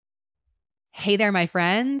Hey there, my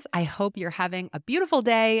friends. I hope you're having a beautiful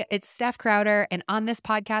day. It's Steph Crowder, and on this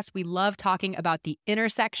podcast, we love talking about the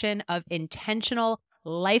intersection of intentional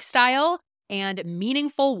lifestyle and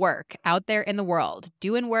meaningful work out there in the world,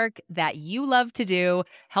 doing work that you love to do,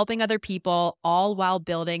 helping other people, all while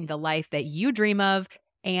building the life that you dream of.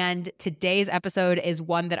 And today's episode is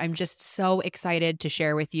one that I'm just so excited to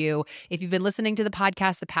share with you. If you've been listening to the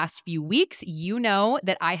podcast the past few weeks, you know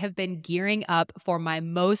that I have been gearing up for my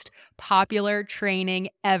most popular training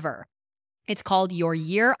ever. It's called Your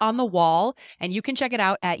Year on the Wall, and you can check it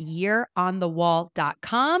out at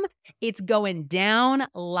yearonthewall.com. It's going down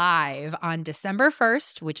live on December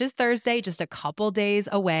 1st, which is Thursday, just a couple days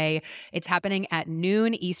away. It's happening at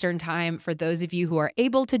noon Eastern time for those of you who are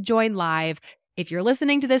able to join live. If you're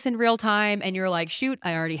listening to this in real time and you're like, shoot,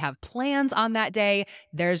 I already have plans on that day,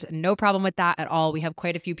 there's no problem with that at all. We have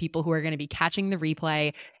quite a few people who are going to be catching the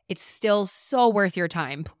replay. It's still so worth your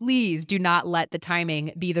time. Please do not let the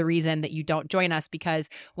timing be the reason that you don't join us, because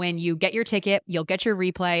when you get your ticket, you'll get your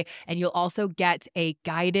replay and you'll also get a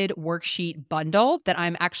guided worksheet bundle that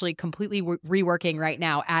I'm actually completely reworking right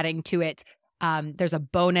now, adding to it. There's a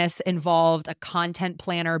bonus involved, a content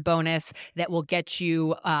planner bonus that will get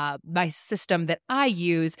you my system that I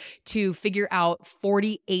use to figure out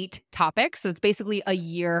 48 topics. So it's basically a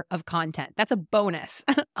year of content. That's a bonus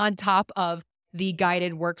on top of the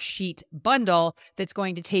guided worksheet bundle that's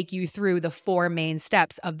going to take you through the 4 main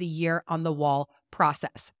steps of the Year on the Wall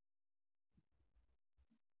process.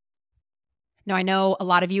 Now, I know a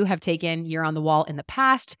lot of you have taken Year on the Wall in the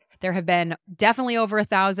past. There have been definitely over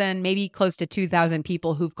 1,000, maybe close to 2,000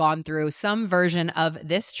 people who've gone through some version of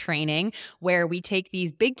this training where we take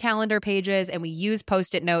these big calendar pages and we use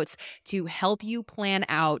Post-it notes to help you plan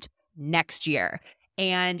out next year.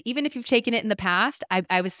 And even if you've taken it in the past,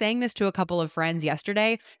 I was saying this to a couple of friends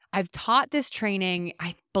yesterday, I've taught this training,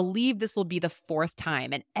 I believe this will be the 4th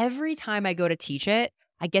time. And every time I go to teach it,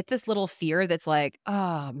 I get this little fear that's like,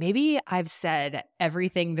 oh, maybe I've said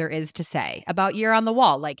everything there is to say about Year on the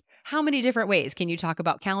Wall. Like, how many different ways can you talk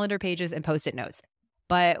about calendar pages and Post-it notes?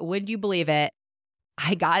 But would you believe it?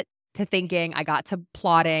 I got to thinking, I got to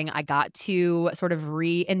plotting, I got to sort of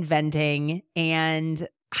reinventing, and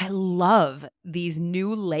I love these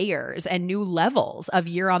new layers and new levels of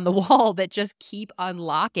Year on the Wall that just keep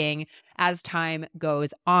unlocking as time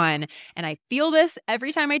goes on. And I feel this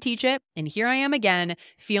every time I teach it. And here I am again,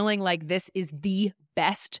 feeling like this is the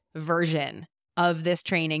best version of this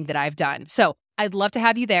training that I've done. So I'd love to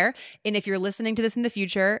have you there. And if you're listening to this in the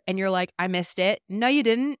future and you're like, I missed it. No, you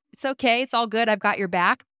didn't. It's okay. It's all good. I've got your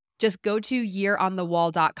back. Just go to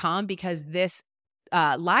yearonthewall.com, because this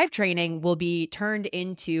live training will be turned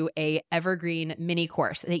into a evergreen mini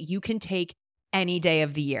course that you can take any day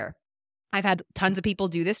of the year. I've had tons of people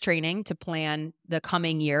do this training to plan the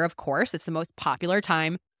coming year, of course. It's the most popular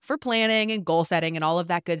time for planning and goal setting and all of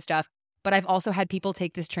that good stuff. But I've also had people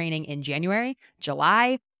take this training in January,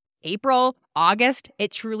 July, April, August.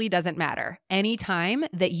 It truly doesn't matter. Anytime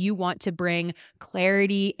that you want to bring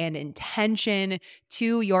clarity and intention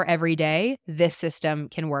to your everyday, this system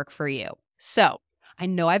can work for you. So I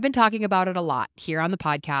know I've been talking about it a lot here on the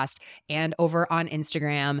podcast and over on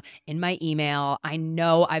Instagram, in my email. I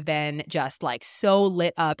know I've been just like so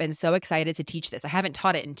lit up and so excited to teach this. I haven't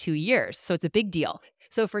taught it in 2 years, so it's a big deal.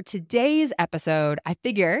 So for today's episode, I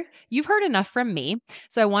figure you've heard enough from me.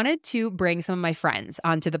 So I wanted to bring some of my friends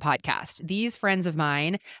onto the podcast. These friends of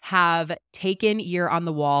mine have taken Year on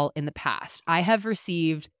the Wall in the past. I have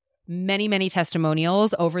received many, many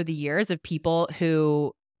testimonials over the years of people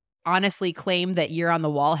who honestly claim that Year on the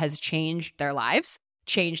Wall has changed their lives,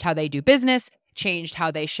 changed how they do business, changed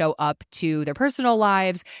how they show up to their personal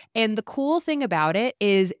lives. And the cool thing about it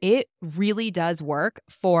is it really does work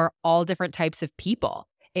for all different types of people.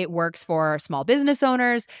 It works for small business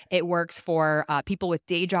owners. It works for people with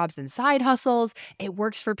day jobs and side hustles. It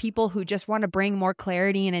works for people who just want to bring more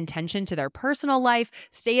clarity and intention to their personal life,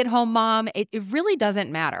 stay-at-home mom. It really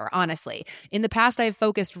doesn't matter, honestly. In the past, I've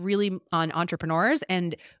focused really on entrepreneurs,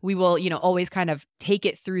 and we will, always kind of take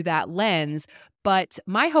it through that lens. But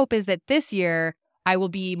my hope is that this year, I will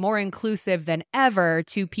be more inclusive than ever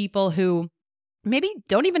to people who maybe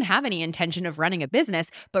don't even have any intention of running a business,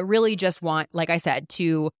 but really just want, like I said,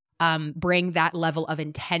 to bring that level of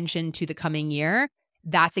intention to the coming year.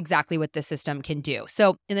 That's exactly what this system can do.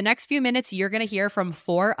 So in the next few minutes, you're going to hear from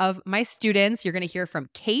 4 of my students. You're going to hear from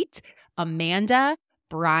Kate, Amanda,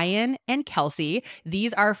 Brian, and Kelsey.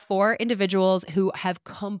 These are 4 individuals who have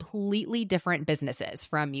completely different businesses,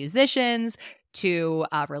 from musicians to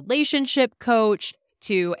a relationship coach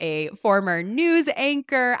to a former news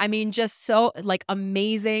anchor. I mean, just so like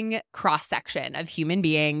amazing cross-section of human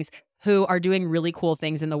beings who are doing really cool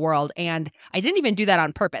things in the world. And I didn't even do that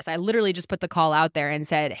on purpose. I literally just put the call out there and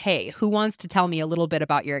said, hey, who wants to tell me a little bit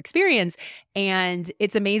about your experience? And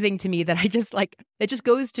it's amazing to me that it just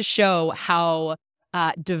goes to show how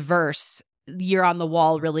diverse Year on the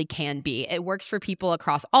Wall really can be. It works for people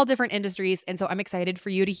across all different industries. And so I'm excited for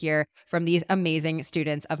you to hear from these amazing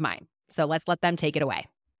students of mine. So let's let them take it away.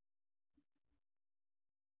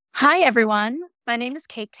 Hi, everyone. My name is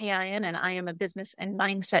Kate Tayan, and I am a business and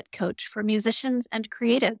mindset coach for musicians and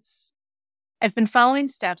creatives. I've been following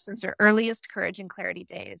Steph since her earliest Courage and Clarity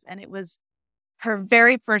days, and it was her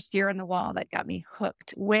very first Year on the Wall that got me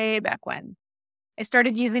hooked way back when. I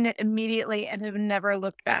started using it immediately and have never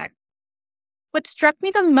looked back. What struck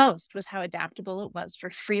me the most was how adaptable it was for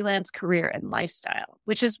freelance career and lifestyle,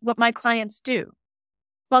 which is what my clients do.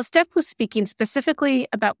 While Steph was speaking specifically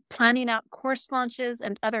about planning out course launches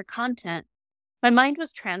and other content, my mind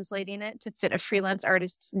was translating it to fit a freelance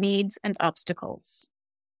artist's needs and obstacles.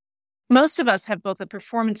 Most of us have both a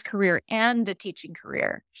performance career and a teaching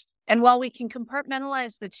career. And while we can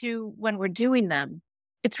compartmentalize the two when we're doing them,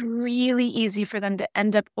 it's really easy for them to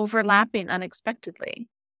end up overlapping unexpectedly.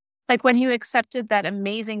 Like when you accepted that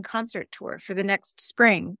amazing concert tour for the next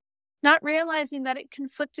spring, not realizing that it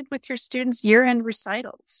conflicted with your students' year-end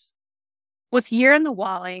recitals. With Year on the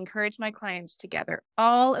Wall, I encourage my clients to gather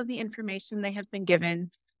all of the information they have been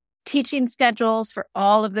given, teaching schedules for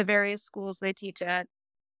all of the various schools they teach at,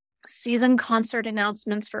 season concert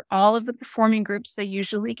announcements for all of the performing groups they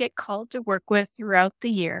usually get called to work with throughout the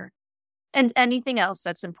year, and anything else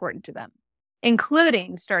that's important to them,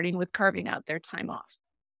 including starting with carving out their time off.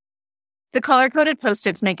 The color-coded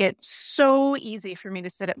Post-its make it so easy for me to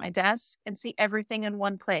sit at my desk and see everything in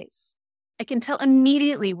one place. I can tell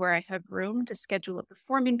immediately where I have room to schedule a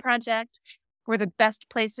performing project, where the best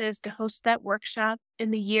place is to host that workshop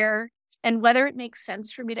in the year, and whether it makes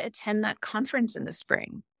sense for me to attend that conference in the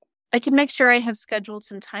spring. I can make sure I have scheduled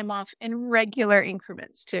some time off in regular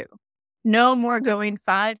increments too. No more going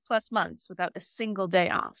 5+ months without a single day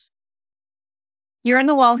off. Year on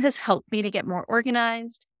the Wall has helped me to get more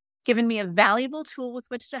organized, given me a valuable tool with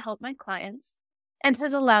which to help my clients, and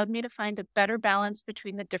has allowed me to find a better balance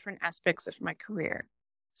between the different aspects of my career.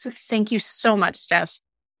 So thank you so much, Steph.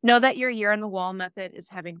 Know that your Year on the Wall method is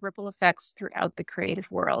having ripple effects throughout the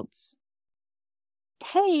creative worlds.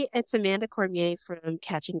 Hey, it's Amanda Cormier from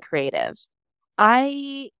Catching Creative.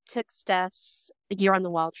 I took Steph's Year on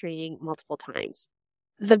the Wall training multiple times.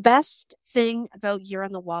 The best thing about Year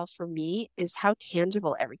on the Wall for me is how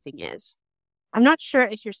tangible everything is. I'm not sure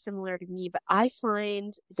if you're similar to me, but I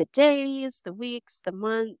find the days, the weeks, the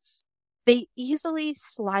months, they easily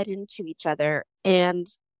slide into each other. And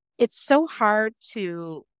it's so hard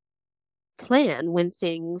to plan when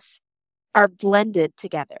things are blended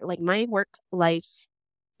together. Like my work life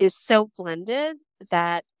is so blended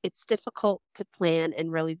that it's difficult to plan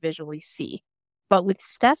and really visually see. But with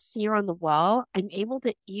Steph's Year on the Wall, I'm able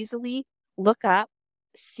to easily look up,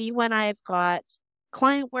 see when I've got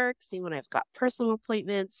client work, see when I've got personal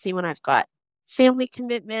appointments, see when I've got family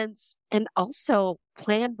commitments, and also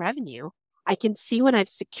plan revenue. I can see when I've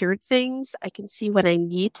secured things. I can see when I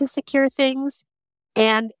need to secure things.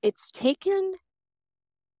 And it's taken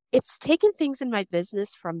things in my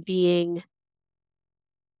business from being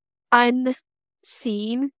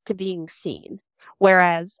unseen to being seen.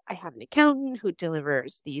 Whereas I have an accountant who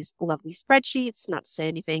delivers these lovely spreadsheets, not to say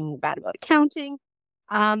anything bad about accounting.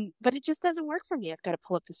 But it just doesn't work for me. I've got to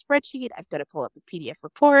pull up the spreadsheet. I've got to pull up a PDF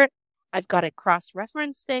report. I've got to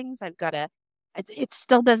cross-reference things. It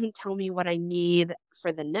still doesn't tell me what I need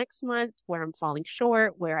for the next month, where I'm falling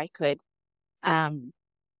short, where I could come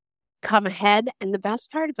ahead. And the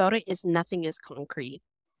best part about it is nothing is concrete.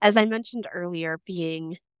 As I mentioned earlier,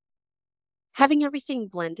 having everything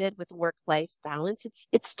blended with work-life balance,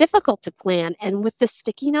 it's difficult to plan. And with the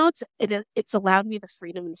sticky notes, it's allowed me the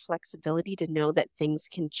freedom and flexibility to know that things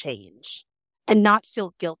can change and not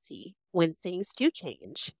feel guilty when things do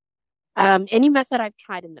change. Any method I've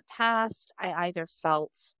tried in the past, I either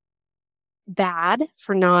felt bad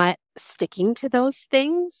for not sticking to those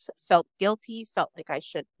things, felt guilty, felt like I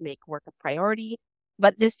should make work a priority.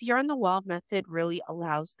 But this Year on the Wall method really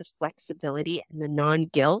allows the flexibility and the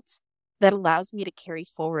non-guilt that allows me to carry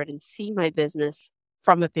forward and see my business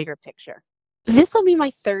from a bigger picture. This will be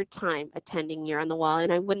my third time attending Year on the Wall,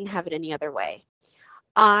 and I wouldn't have it any other way.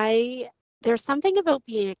 There's something about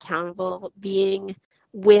being accountable, being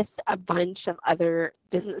with a bunch of other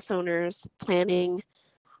business owners, planning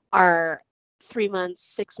our 3 months,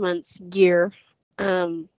 6 months, year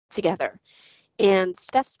together. And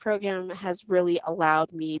Steph's program has really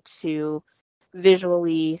allowed me to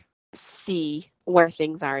visually see where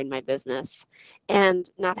things are in my business and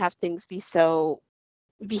not have things be so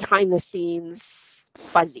behind the scenes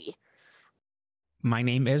fuzzy. My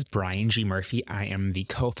name is Brian G. Murphy. I am the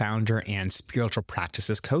co-founder and spiritual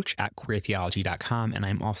practices coach at queertheology.com, and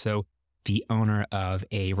I'm also the owner of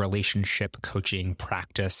a relationship coaching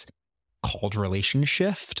practice called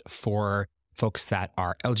RelationShift for folks that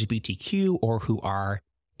are LGBTQ or who are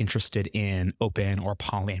interested in open or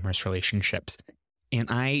polyamorous relationships.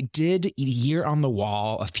 And I did Year on the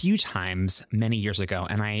Wall a few times many years ago,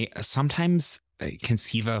 and I sometimes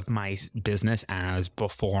conceive of my business as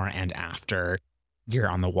before and after Year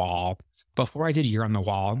on the Wall. Before I did Year on the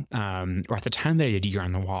Wall, or at the time that I did Year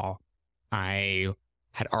on the Wall, I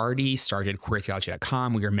had already started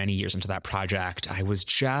queertheology.com. We were many years into that project. I was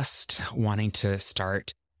just wanting to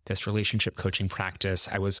start this relationship coaching practice.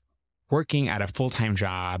 I was working at a full-time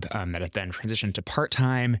job that had then transitioned to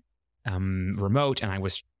part-time, remote, and I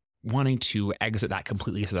was wanting to exit that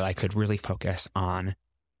completely so that I could really focus on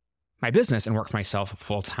my business and work for myself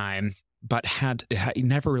full-time, but had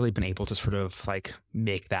never really been able to sort of like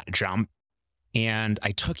make that jump. And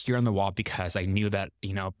I took Year on the Wall because I knew that,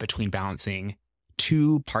 between balancing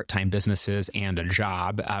 2 part-time businesses and a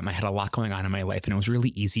job, I had a lot going on in my life, and it was really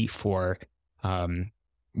easy for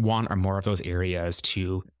one or more of those areas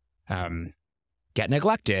to get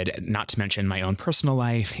neglected, not to mention my own personal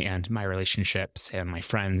life and my relationships and my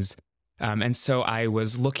friends. And so I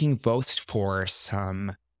was looking both for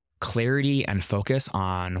some clarity and focus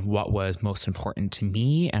on what was most important to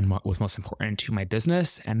me and what was most important to my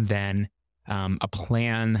business, and then a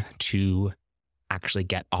plan to actually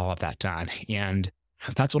get all of that done. And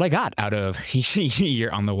that's what I got out of Year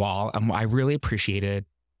on the Wall. I really appreciated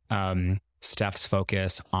Steph's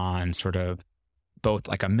focus on sort of both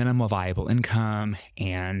like a minimal viable income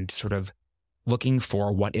and sort of looking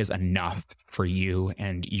for what is enough for you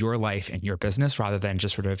and your life and your business, rather than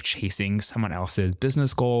just sort of chasing someone else's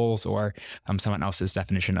business goals or someone else's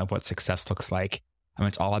definition of what success looks like.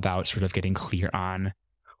 It's all about sort of getting clear on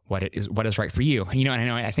what is right for you.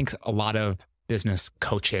 And I think a lot of business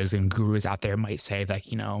coaches and gurus out there might say that,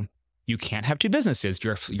 you can't have 2 businesses.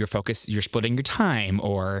 You're splitting your time,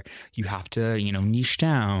 or you have to, niche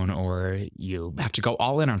down, or you have to go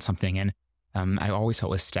all in on something. And I always thought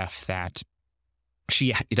with Steph that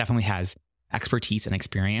she definitely has expertise and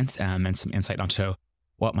experience and some insight onto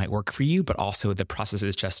what might work for you, but also the process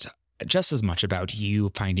is just as much about you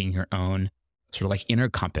finding your own sort of like inner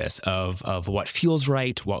compass of what feels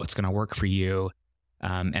right, what's going to work for you,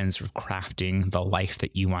 and sort of crafting the life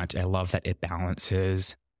that you want. I love that it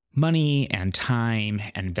balances money and time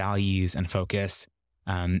and values and focus.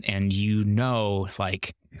 And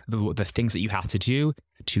like the things that you have to do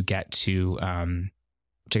to get to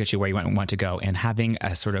get you where you want to go, and having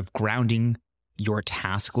a sort of grounding your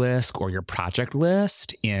task list or your project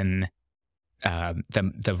list in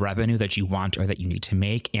the revenue that you want or that you need to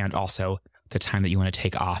make, and also the time that you want to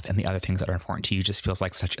take off and the other things that are important to you, just feels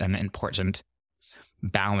like such an important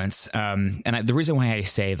balance. And the reason why I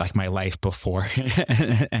say like my life before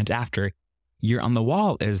and after Year on the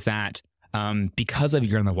Wall is that because of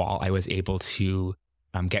Year on the Wall, I was able to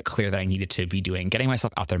get clear that I needed to be getting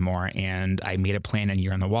myself out there more. And I made a plan in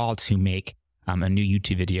Year on the Wall to make a new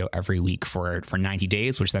YouTube video every week for 90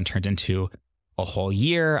 days, which then turned into a whole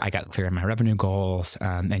year. I got clear on my revenue goals.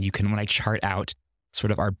 And when I chart out sort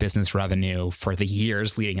of our business revenue for the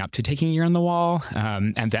years leading up to taking Year on the Wall,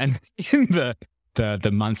 and then in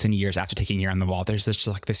the months and years after taking Year on the Wall, there's just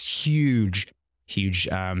like this huge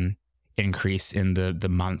increase in the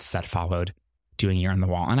months that followed doing Year on the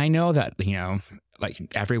Wall. And I know that, like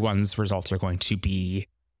everyone's results are going to be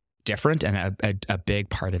different. And a big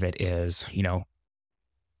part of it is,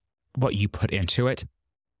 what you put into it.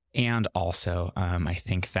 And also, I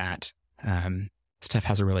think that Steph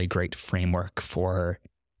has a really great framework for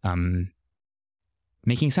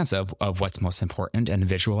making sense of what's most important and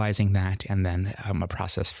visualizing that, and then a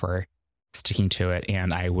process for sticking to it.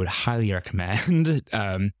 And I would highly recommend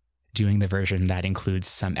doing the version that includes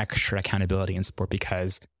some extra accountability and support,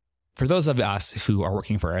 because for those of us who are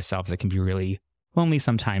working for ourselves, it can be really lonely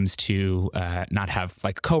sometimes to not have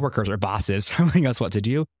like coworkers or bosses telling us what to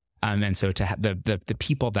do. And so to have the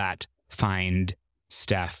people that find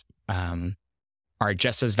Steph are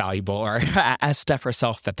just as valuable, or as Steph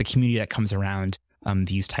herself, that the community that comes around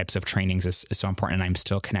these types of trainings is so important. And I'm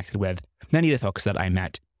still connected with many of the folks that I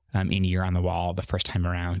met in Year on the Wall the first time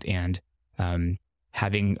around, and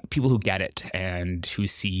having people who get it and who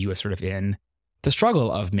see you as sort of in the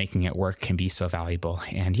struggle of making it work can be so valuable.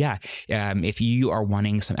 And if you are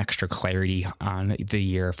wanting some extra clarity on the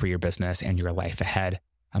year for your business and your life ahead,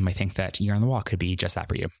 I think that Year on the Wall could be just that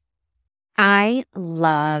for you. I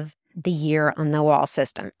love the year on the wall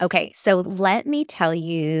system. Okay, so let me tell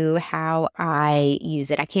you how I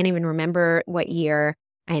use it. I can't even remember what year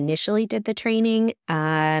I initially did the training.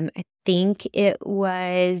 I think it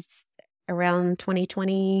was around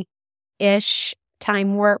 2020-ish,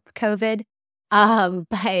 time warp COVID.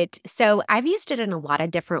 But so I've used it in a lot of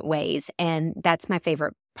different ways, and that's my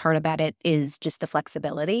favorite part about it is just the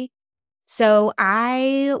flexibility. So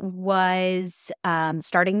I was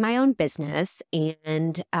starting my own business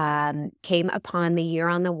and came upon the year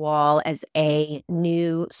on the wall as a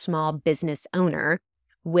new small business owner,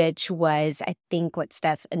 which was, I think, what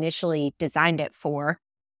Steph initially designed it for.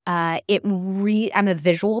 I'm a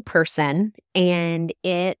visual person, and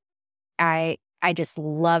I just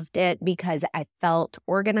loved it because I felt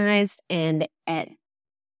organized and I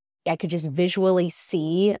could just visually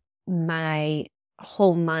see my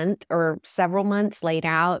whole month or several months laid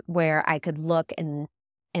out where I could look and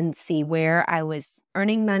see where I was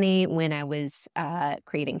earning money, when I was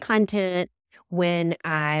creating content, when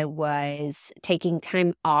I was taking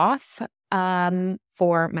time off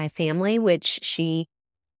for my family, which she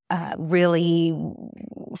really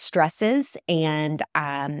stresses. And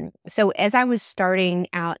so as I was starting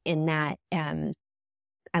out in that,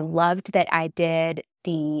 I loved that I did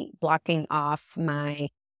the blocking off my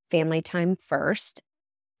family time first,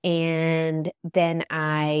 and then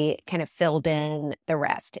I kind of filled in the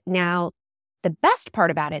rest. Now, the best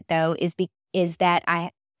part about it, though, is that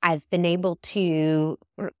I've been able to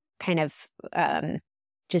kind of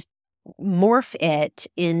just morph it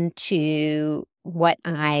into what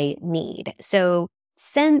I need. So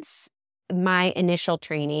since my initial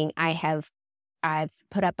training, I've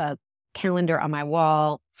put up a calendar on my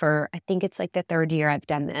wall for, I think it's like the third year I've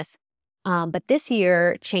done this. But this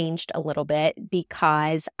year changed a little bit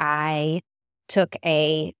because I took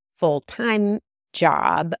a full-time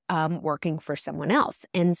job working for someone else.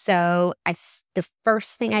 And so the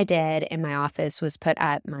first thing I did in my office was put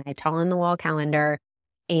up my tall on the wall calendar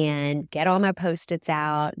and get all my Post-its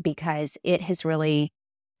out, because it has really,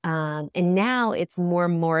 and now it's more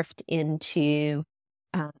morphed into,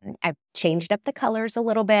 I've changed up the colors a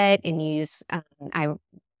little bit and I'm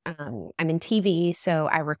in TV, so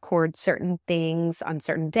I record certain things on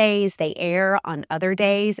certain days. They air on other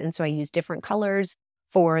days. And so I use different colors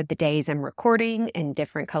for the days I'm recording and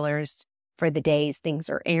different colors for the days things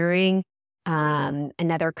are airing.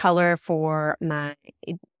 Another color for my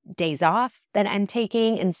days off that I'm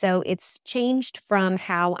taking. And so it's changed from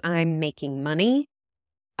how I'm making money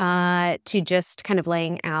to just kind of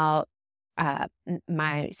laying out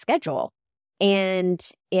my schedule. And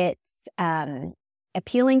it's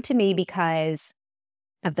appealing to me because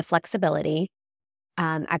of the flexibility.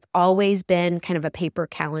 I've always been kind of a paper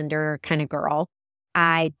calendar kind of girl.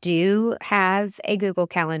 I do have a Google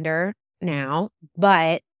Calendar now,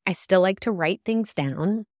 but I still like to write things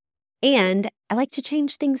down, and I like to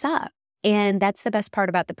change things up. And that's the best part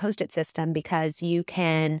about the Post-it system, because you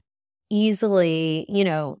can easily,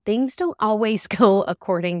 things don't always go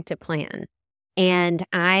according to plan. And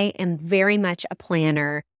I am very much a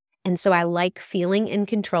planner. And so I like feeling in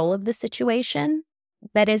control of the situation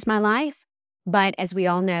that is my life. But as we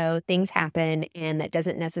all know, things happen, and that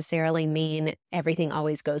doesn't necessarily mean everything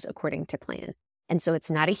always goes according to plan. And so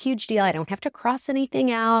it's not a huge deal. I don't have to cross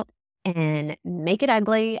anything out and make it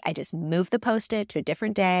ugly. I just move the Post-it to a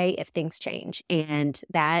different day if things change. And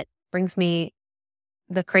that brings me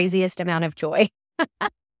the craziest amount of joy.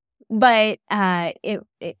 But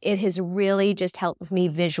it has really just helped me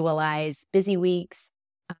visualize busy weeks,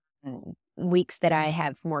 weeks that I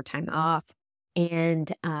have more time off.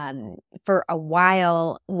 And for a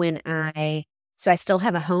while so I still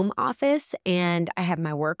have a home office and I have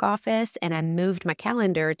my work office, and I moved my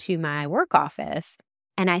calendar to my work office,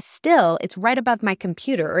 and it's right above my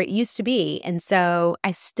computer, or it used to be. And so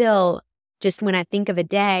I still, just when I think of a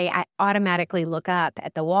day, I automatically look up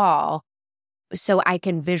at the wall so I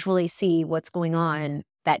can visually see what's going on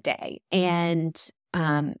that day. And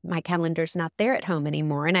my calendar's not there at home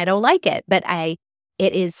anymore, and I don't like it, but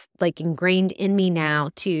it is like ingrained in me now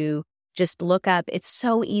to just look up. It's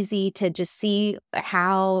so easy to just see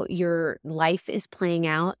how your life is playing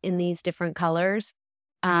out in these different colors.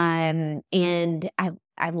 And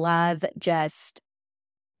I love just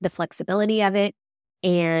the flexibility of it.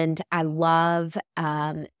 And I love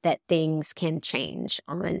that things can change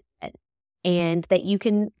on it, and that you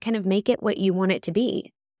can kind of make it what you want it to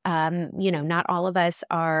be. Not all of us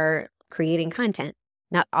are creating content.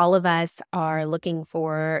 Not all of us are looking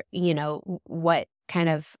for, what kind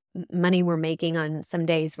of money we're making on some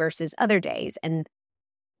days versus other days. And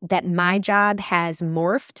that my job has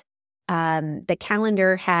morphed The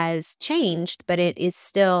calendar has changed, but it is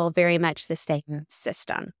still very much the same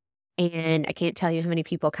system. And I can't tell you how many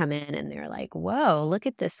people come in and they're like, whoa, look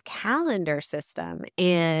at this calendar system.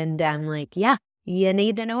 And I'm like, yeah, you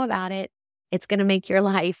need to know about it. It's going to make your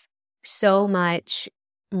life so much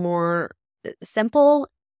more simple.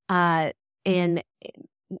 And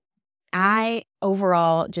I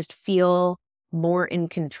overall just feel more in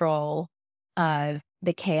control of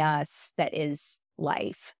the chaos that is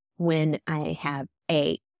life when I have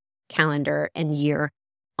a calendar and year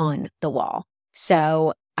on the wall.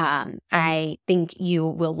 So I think you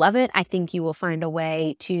will love it. I think you will find a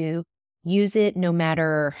way to use it no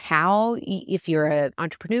matter how, if you're an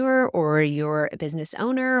entrepreneur or you're a business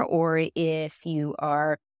owner, or if you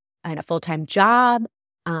are in a full-time job.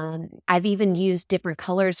 I've even used different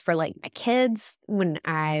colors for like my kids when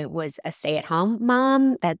I was a stay-at-home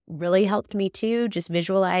mom. That really helped me too. Just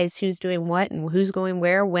visualize who's doing what and who's going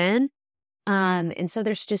where, when. And so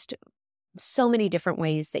there's just so many different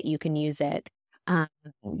ways that you can use it.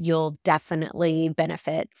 You'll definitely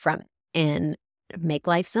benefit from it and make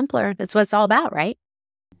life simpler. That's what it's all about, right?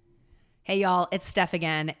 Hey, y'all, it's Steph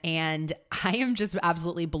again, and I am just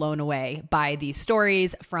absolutely blown away by these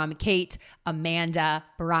stories from Kate, Amanda,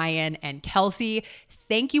 Brian, and Kelsey.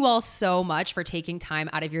 Thank you all so much for taking time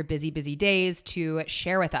out of your busy days to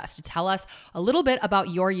share with us, to tell us a little bit about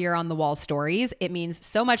your year on the wall stories. It means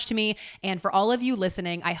so much to me. And for all of you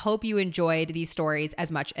listening, I hope you enjoyed these stories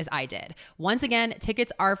as much as I did. Once again,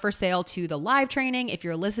 tickets are for sale to the live training. If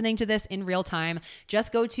you're listening to this in real time,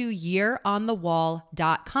 just go to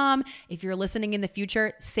yearonthewall.com. If you're listening in the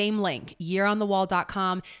future, same link,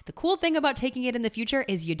 yearonthewall.com. The cool thing about taking it in the future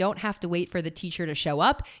is you don't have to wait for the teacher to show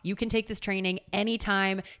up. You can take this training anytime.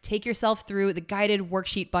 Take yourself through the guided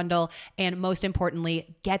worksheet bundle, and most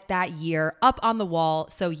importantly, get that year up on the wall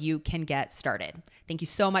so you can get started. Thank you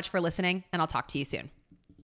so much for listening, and I'll talk to you soon.